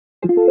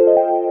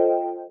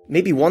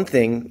Maybe one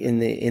thing in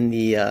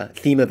the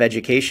theme of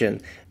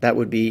education that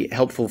would be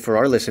helpful for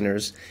our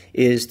listeners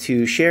is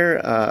to share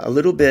a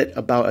little bit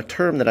about a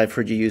term that I've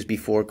heard you use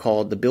before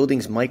called the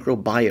building's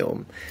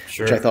microbiome,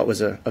 which I Sure. thought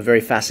was a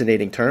very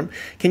fascinating term.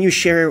 Can you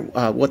share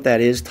what that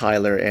is,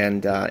 Tyler,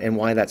 and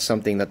why that's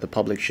something that the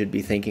public should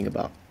be thinking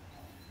about?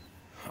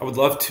 I would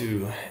love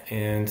to.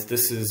 And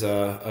this is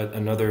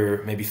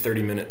another maybe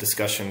 30-minute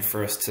discussion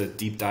for us to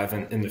deep dive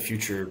in the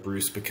future,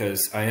 Bruce,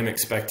 because I am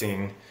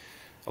expecting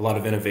a lot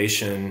of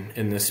innovation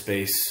in this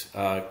space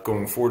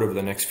going forward over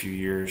the next few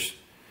years.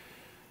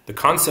 The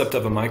concept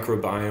of a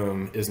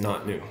microbiome is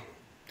not new.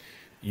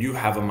 You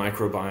have a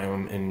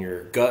microbiome in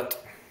your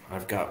gut.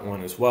 I've got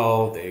one as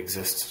well. They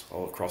exist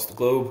all across the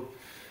globe.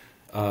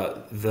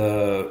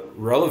 The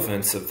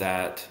relevance of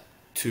that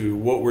to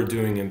what we're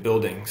doing in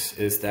buildings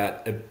is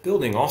that a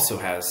building also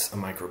has a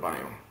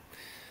microbiome.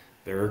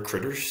 There are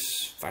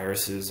critters,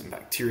 viruses and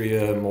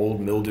bacteria,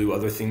 mold, mildew,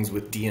 other things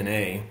with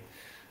DNA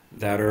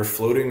that are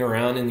floating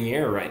around in the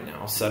air right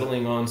now,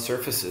 settling on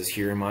surfaces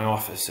here in my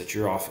office, at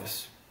your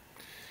office.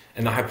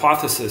 And the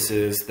hypothesis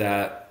is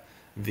that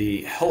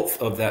the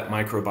health of that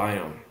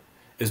microbiome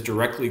is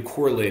directly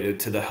correlated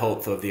to the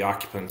health of the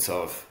occupants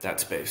of that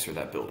space or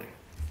that building.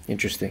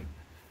 Interesting.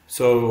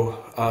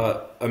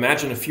 So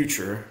imagine a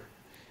future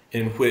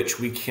in which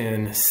we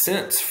can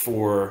sense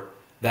for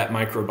that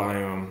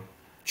microbiome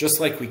just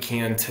like we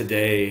can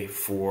today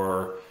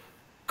for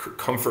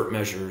comfort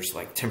measures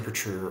like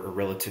temperature or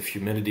relative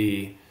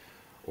humidity,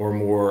 or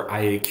more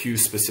IAQ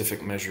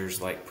specific measures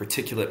like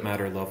particulate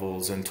matter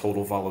levels and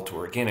total volatile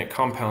organic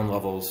compound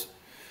levels.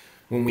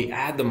 When we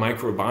add the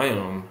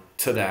microbiome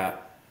to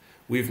that,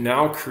 we've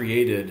now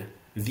created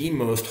the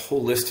most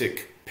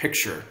holistic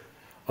picture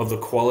of the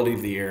quality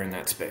of the air in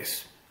that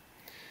space.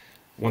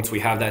 Once we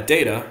have that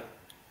data,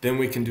 then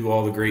we can do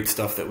all the great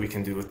stuff that we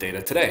can do with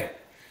data today,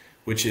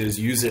 which is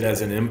use it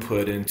as an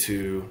input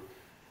into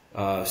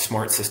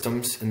smart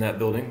systems in that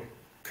building,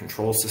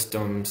 control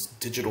systems,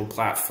 digital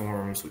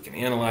platforms. We can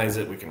analyze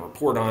it, we can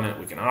report on it,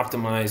 we can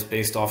optimize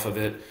based off of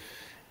it.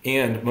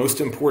 And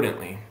most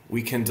importantly,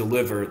 we can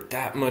deliver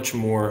that much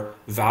more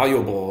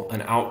valuable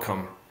an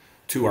outcome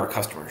to our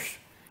customers,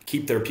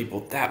 keep their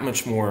people that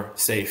much more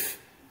safe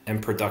and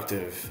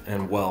productive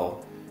and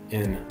well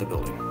in the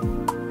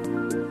building.